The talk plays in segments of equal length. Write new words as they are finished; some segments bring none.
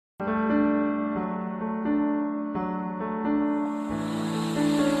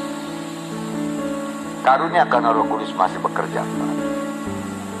Karunia karena Roh Kudus masih bekerja.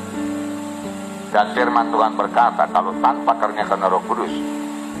 Dan firman Tuhan berkata, kalau tanpa karunia karena Roh Kudus,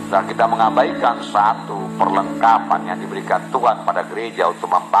 dan kita mengabaikan satu perlengkapan yang diberikan Tuhan pada gereja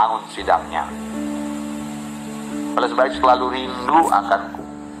untuk membangun sidangnya. Oleh sebab itu selalu rindu akanku.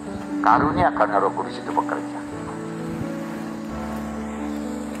 Karunia karena Roh Kudus itu bekerja.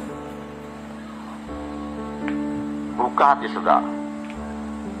 Buka hati saudara.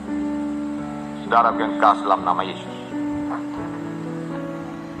 Saudara yang kasih dalam nama Yesus.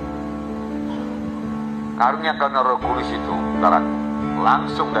 Karunia karena Roh Kudus itu, saudara,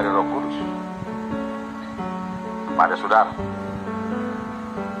 langsung dari Roh Kudus kepada saudara.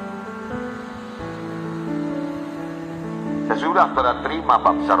 Sesudah saudara terima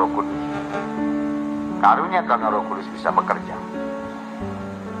baptisan Roh Kudus, karunia karena Roh Kudus bisa bekerja.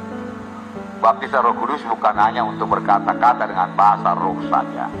 Baptisan Roh Kudus bukan hanya untuk berkata-kata dengan bahasa roh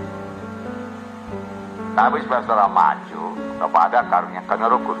saja, tapi supaya saudara maju kepada karunia karena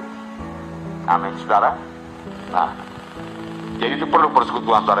Roh Kudus. Amin, saudara. Nah, jadi itu perlu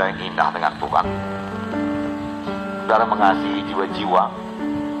persekutuan saudara yang indah dengan Tuhan. Saudara mengasihi jiwa-jiwa.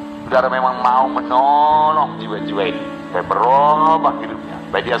 Saudara memang mau menolong jiwa-jiwa ini supaya berubah hidupnya,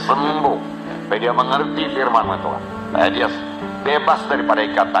 supaya dia sembuh, supaya dia mengerti firman Tuhan, supaya dia bebas daripada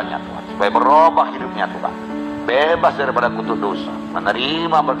ikatannya Tuhan, supaya berubah hidupnya Tuhan, bebas daripada kutuk dosa,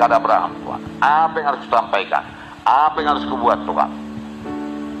 menerima berkat Abraham Tuhan. Apa yang harus disampaikan, apa yang harus kubuat Tuhan.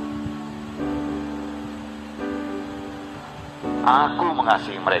 Aku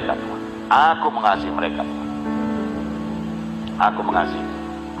mengasihi mereka Tuhan, aku mengasihi mereka Tuhan, aku mengasihi.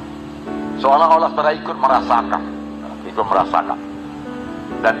 Seolah-olah saudara ikut merasakan,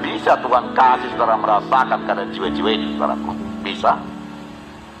 dan bisa Tuhan kasih saudara merasakan karena jiwa-jiwa itu, saudara. Bisa,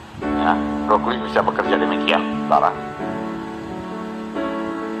 ya, Roh Kudus bisa bekerja demikian, saudara.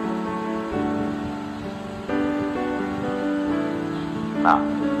 Nah,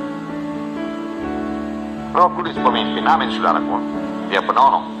 Roh Kudus pemimpin, amin saudaraku. Dia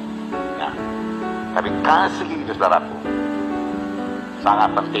penolong, ya. Tapi kasih itu saudaraku sangat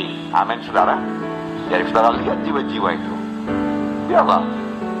penting, amin saudara. Jadi saudara lihat jiwa-jiwa itu, biarlah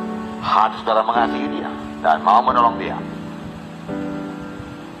hati saudara mengasihi dia dan mau menolong dia.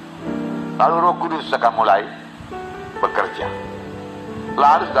 Lalu Roh Kudus akan mulai bekerja.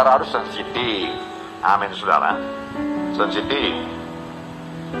 Lalu saudara harus sensitif, amin saudara, sensitif.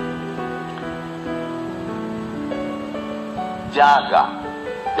 Jaga,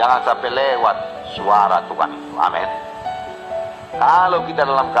 jangan sampai lewat suara Tuhan itu, amin. Kalau kita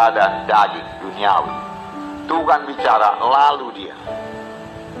dalam keadaan daging, duniawi, Tuhan bicara lalu dia.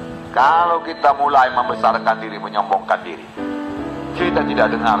 Kalau kita mulai membesarkan diri, menyombongkan diri, kita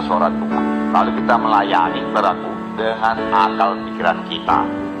tidak dengar suara Tuhan. Lalu kita melayani saudaraku dengan akal pikiran kita.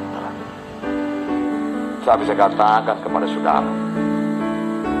 Saya bisa katakan kepada saudara,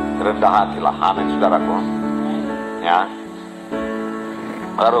 rendah hatilah, amin saudaraku. Ya,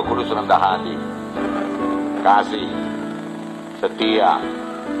 Roh Kudus rendah hati, kasih, setia.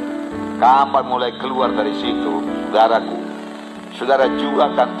 Kapan mulai keluar dari situ, saudaraku, saudara juga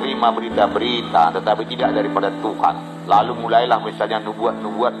akan terima berita-berita, tetapi tidak daripada Tuhan. Lalu mulailah misalnya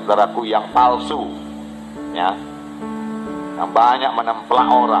nubuat-nubuat saudaraku yang palsu, ya, yang banyak menempelak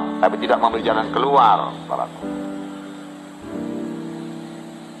orang, tapi tidak memberi jalan keluar, saudaraku.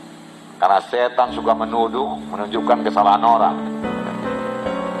 Karena setan suka menuduh, menunjukkan kesalahan orang.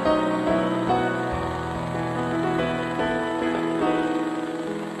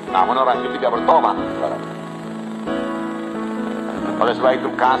 Namun orang itu tidak bertobat, saudara. Oleh sebab itu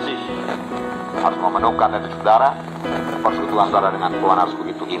kasih harus memenuhkan hati saudara. Persekutuan saudara dengan Tuhan harus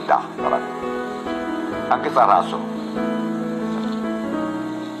begitu indah, saudara. Dan Kisah Rasul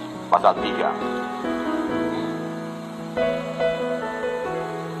pasal 3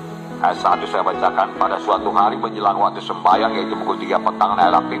 ayat 1 saya bacakan. Pada suatu hari menjelang waktu sembahyang, yaitu pukul 3 petang,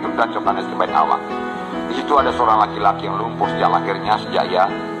 naiklah Petrus dan Yohanes ke bait Allah. Di situ ada seorang laki-laki yang lumpuh sejak lahirnya,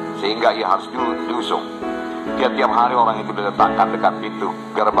 sehingga ia harus diusung. Tiap-tiap hari orang itu diletakkan dekat pintu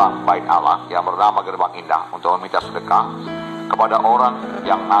gerbang bait Allah yang bernama Gerbang Indah untuk meminta sedekah kepada orang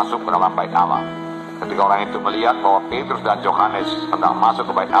yang masuk ke dalam bait Allah. Ketika orang itu melihat bahwa Petrus dan Yohanes sedang masuk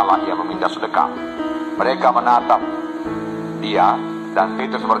ke bait Allah, ia meminta sedekah. Mereka menatap dia dan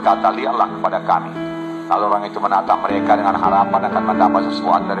Petrus berkata, "Lihatlah kepada kami." Lalu orang itu menatap mereka dengan harapan akan mendapat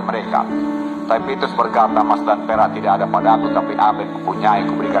sesuatu dari mereka. Tapi Petrus berkata, "Emas dan perak tidak ada padaku, tapi apa yang kupunyai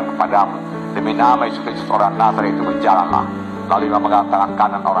kuberikan kepadamu. Demi nama Yesus Kristus orang Nazaret itu berjalanlah." Lalu ia memegang tangan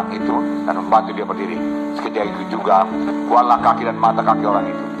kanan orang itu dan membantu dia berdiri. Sekejap itu juga kuatlah kaki dan mata kaki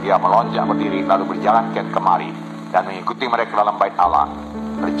orang itu. Dia melonjak berdiri lalu berjalan kian kemari dan mengikuti mereka dalam bait Allah.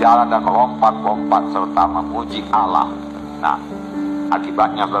 berjalan dan melompat-lompat serta memuji Allah. Nah,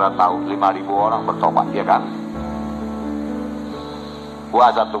 akibatnya saudara tahu 5.000 orang bertobat, ya kan?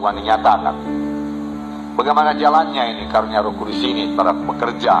 Kuasa Tuhan dinyatakan. Bagaimana jalannya ini karunia Roh Kudus ini saudara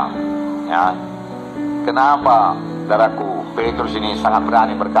bekerja, ya? Kenapa saudaraku Petrus ini sangat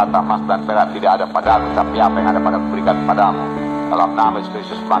berani berkata, emas dan perak tidak ada padaku, tapi apa yang ada padaku berikan padamu. Dalam nama Yesus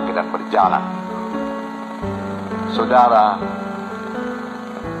Kristus bangkit dan berjalan. Saudara,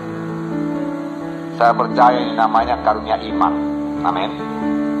 saya percaya ini namanya karunia iman. Amin.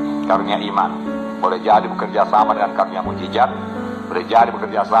 Karunia iman. Boleh jadi bekerja sama dengan karunia mujizat, boleh jadi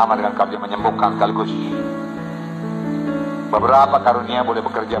bekerja sama dengan karunia menyembuhkan sekaligus. Beberapa karunia boleh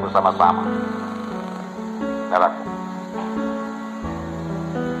bekerja bersama-sama. Saudaraku.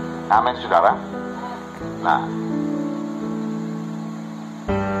 Amin, saudara. Nah,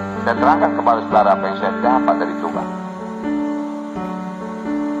 saya terangkan kepada saudara apa yang saya dapat dari Tuhan.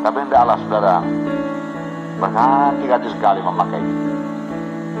 Tapi hendaklah saudara berhati-hati sekali memakai ini.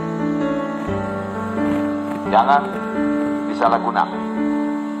 Jangan disalahgunakan.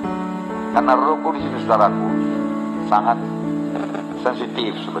 Karena Roh Kudus itu saudaraku sangat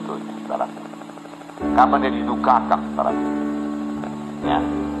sensitif sebetulnya, saudaraku. Kapan dia didukakan, saudaraku, ya,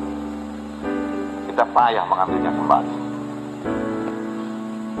 kita payah mengambilnya kembali.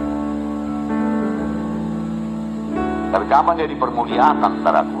 Tapi kapan dia dipermuliakan,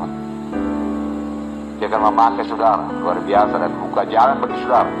 saudaraku, dia akan memakai saudara luar biasa dan buka jalan bagi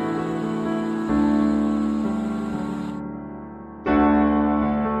saudara